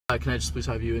Can I just please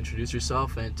have you introduce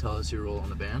yourself and tell us your role in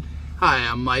the band? Hi,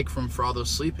 I'm Mike from For All Those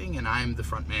Sleeping, and I'm the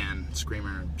front man,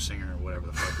 screamer, singer, whatever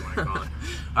the fuck you want to call it.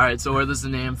 Alright, so where does the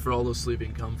name For All Those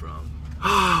Sleeping come from?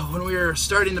 When we were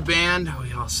starting the band,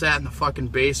 we all sat in the fucking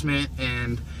basement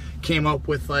and came up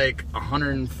with like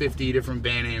 150 different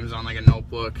band names on like a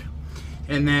notebook.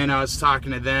 And then I was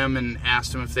talking to them and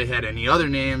asked them if they had any other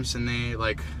names, and they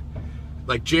like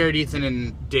Jared, Ethan,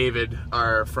 and David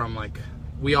are from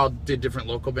we all did different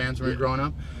local bands when we were growing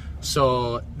up.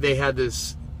 So they had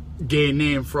this gay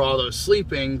name For All Those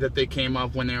Sleeping that they came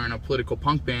up when they were in a political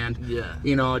punk band. Yeah.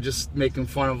 You know, just making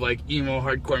fun of like emo,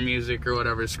 hardcore music or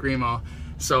whatever, screamo.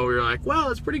 So we were like,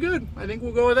 well, it's pretty good. I think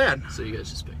we'll go with that. So you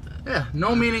guys just picked that? Yeah,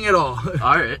 no meaning at all.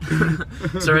 Alright.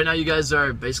 So right now you guys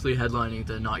are basically headlining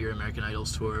the Not Your American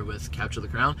Idols tour with Capture the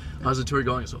Crown. How's the tour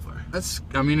going so far?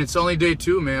 I mean, it's only day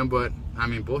 2, man, but I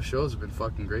mean, both shows have been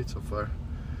fucking great so far.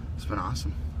 It's been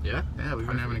awesome. Yeah? Yeah, we've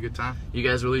been having a good time. You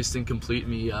guys released Incomplete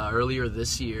Me earlier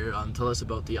this year. Tell us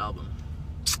about the album.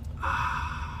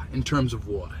 In terms of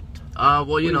what?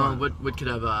 Well, you know, what could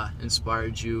have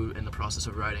inspired you in the process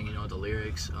of writing, you know, the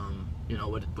lyrics, you know,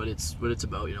 what it's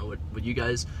about, you know, what you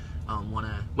guys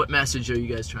what message are you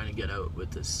guys trying to get out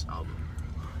with this album?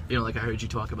 You know, like I heard you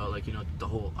talk about, like, you know, the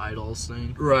whole idols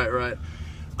thing. Right.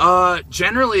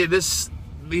 Generally,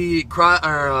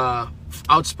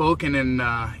 Outspoken and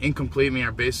Incomplete Me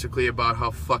are basically about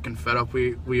how fucking fed up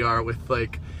we are with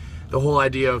like the whole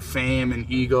idea of fame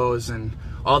and egos and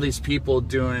all these people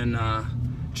doing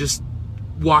just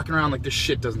walking around like this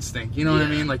shit doesn't stink. You know what I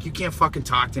mean? Like, you can't fucking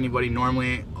talk to anybody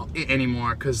normally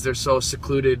anymore because they're so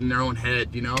secluded in their own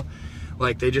head, you know?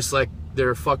 Like, they just like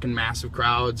their fucking massive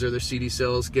crowds or their CD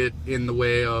sales get in the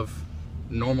way of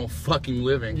normal fucking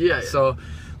living. Yeah. So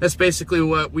that's basically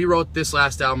what we wrote this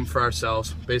last album for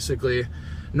ourselves. Basically,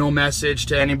 no message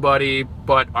to anybody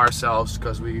but ourselves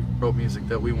because we wrote music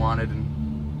that we wanted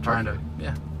and trying to,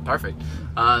 yeah. Perfect.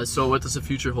 So what does the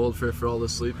future hold for All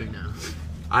Those Sleeping now?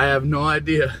 I have no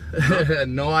idea.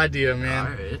 No idea, man.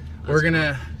 All right. We're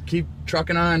gonna keep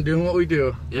trucking on, doing what we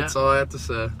do. Yeah. That's all I have to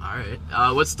say. All right.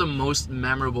 What's the most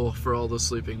memorable For All Those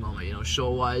Sleeping moment? You know,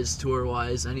 show-wise,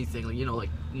 tour-wise, anything. Like, you know, like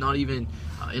not even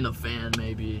in a fan,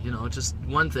 maybe. You know, just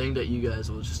one thing that you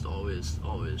guys will just always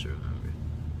remember.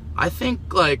 I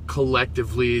think like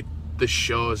collectively, the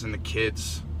shows and the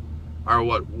kids are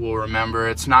what we'll remember.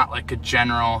 It's not like a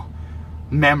general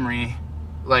memory.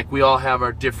 Like, we all have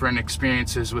our different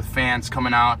experiences with fans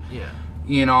coming out. Yeah.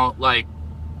 You know, like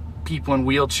people in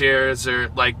wheelchairs or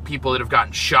like people that have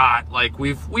gotten shot. Like,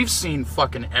 we've seen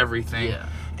fucking everything. Yeah.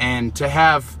 And to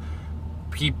have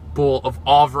people of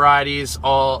all varieties,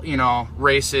 all, you know,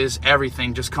 races,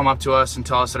 everything, just come up to us and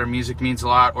tell us that our music means a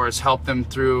lot or has helped them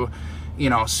through, you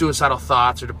know, suicidal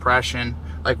thoughts or depression.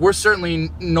 Like, we're certainly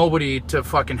nobody to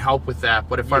fucking help with that,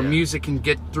 but if our music can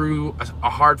get through a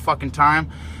hard fucking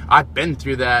time, I've been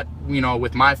through that, you know,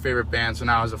 with my favorite bands when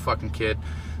I was a fucking kid.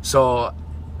 So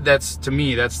that's, to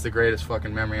me, that's the greatest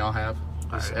fucking memory I'll have.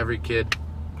 Right. Every kid.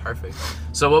 Perfect.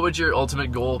 So what would your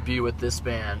ultimate goal be with this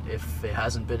band if it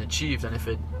hasn't been achieved? And if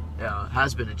it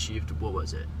has been achieved, what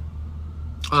was it?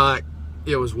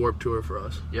 It was Warped Tour for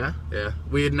us. Yeah? Yeah.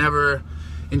 We had never...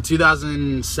 In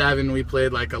 2007, we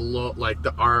played like our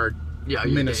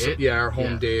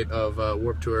home date of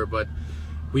Warped Tour, but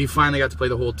we finally got to play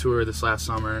the whole tour this last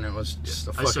summer, and it was just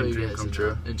a fucking dream come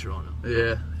true. In Toronto.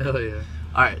 Yeah, hell yeah.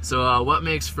 All right, so what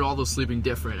makes For All Those Sleeping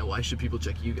different, and why should people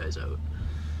check you guys out?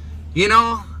 You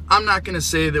know, I'm not gonna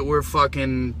say that we're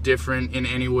fucking different in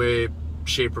any way,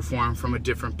 shape, or form from a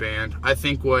different band. I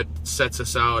think what sets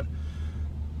us out,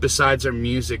 besides our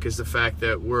music, is the fact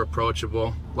that we're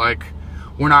approachable. Like,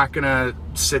 we're not gonna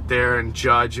sit there and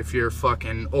judge if you're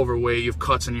fucking overweight, you have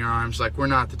cuts in your arms. Like, we're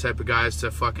not the type of guys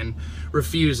to fucking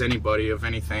refuse anybody of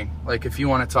anything. Like, if you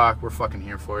want to talk, we're fucking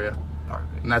here for you.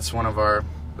 And that's one of our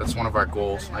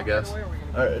goals, I guess. All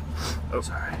right. Oh,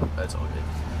 sorry. That's all good.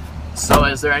 So,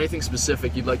 is there anything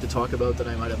specific you'd like to talk about that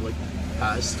I might have like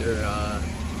passed, or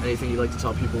anything you'd like to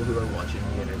tell people who are watching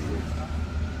the interview?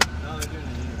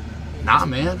 Nah,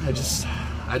 man. I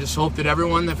just hope that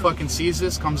everyone that fucking sees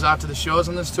this comes out to the shows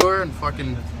on this tour and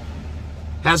fucking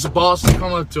has the balls to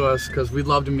come up to us, because we'd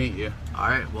love to meet you.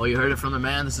 Alright, well, you heard it from the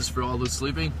man. This is For All Those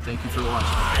Sleeping. Thank you for watching.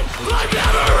 I've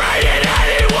never rated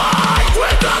anyone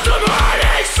without the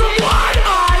burdens from